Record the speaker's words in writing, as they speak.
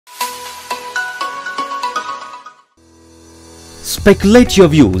Speculate your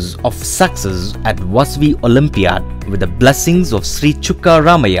views of success at VASAVI Olympiad with the blessings of Sri Chukka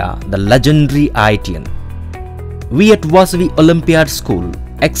Ramaya, the legendary IITian. We at VASAVI Olympiad School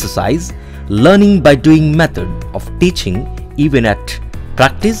exercise learning by doing method of teaching even at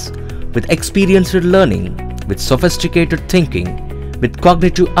practice with experienced learning, with sophisticated thinking, with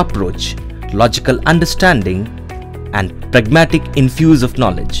cognitive approach, logical understanding and pragmatic infuse of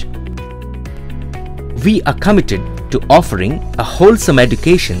knowledge. We are committed to offering a wholesome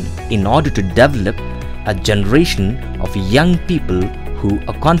education in order to develop a generation of young people who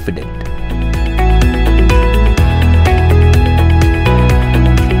are confident.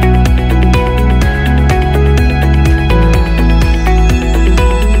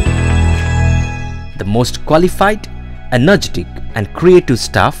 The most qualified, energetic and creative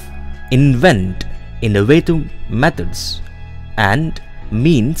staff invent innovative methods and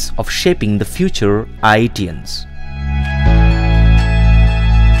means of shaping the future IITians.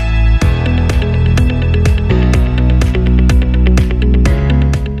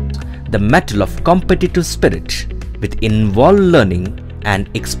 The mettle of competitive spirit with involved learning and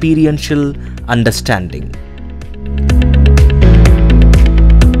experiential understanding.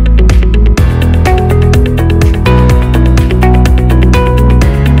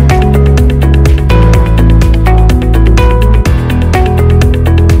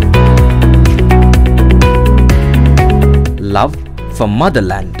 Love for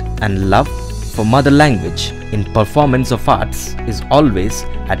motherland and love for mother language in performance of arts is always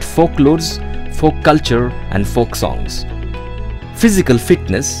at folklores, folk culture and folk songs. Physical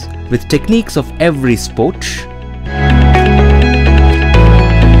fitness with techniques of every sport.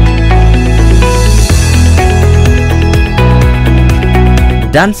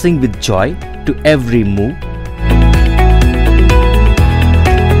 Dancing with joy to every move.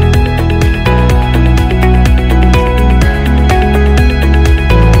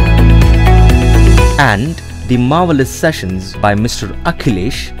 And the marvelous sessions by Mr.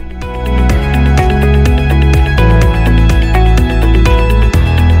 Akhilesh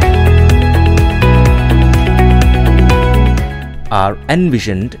are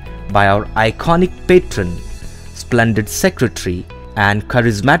envisioned by our iconic patron, splendid secretary and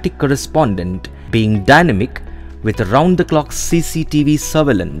charismatic correspondent, being dynamic with round-the-clock CCTV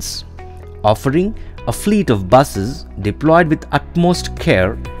surveillance, offering a fleet of buses deployed with utmost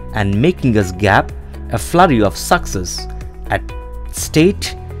care and making us gap a flurry of success at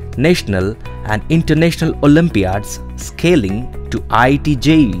state, national and international Olympiads, scaling to IIT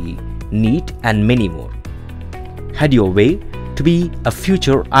JEE, NEET and many more. Head your way to be a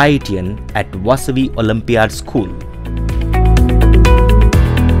future IITian at VASAVI Olympiad School.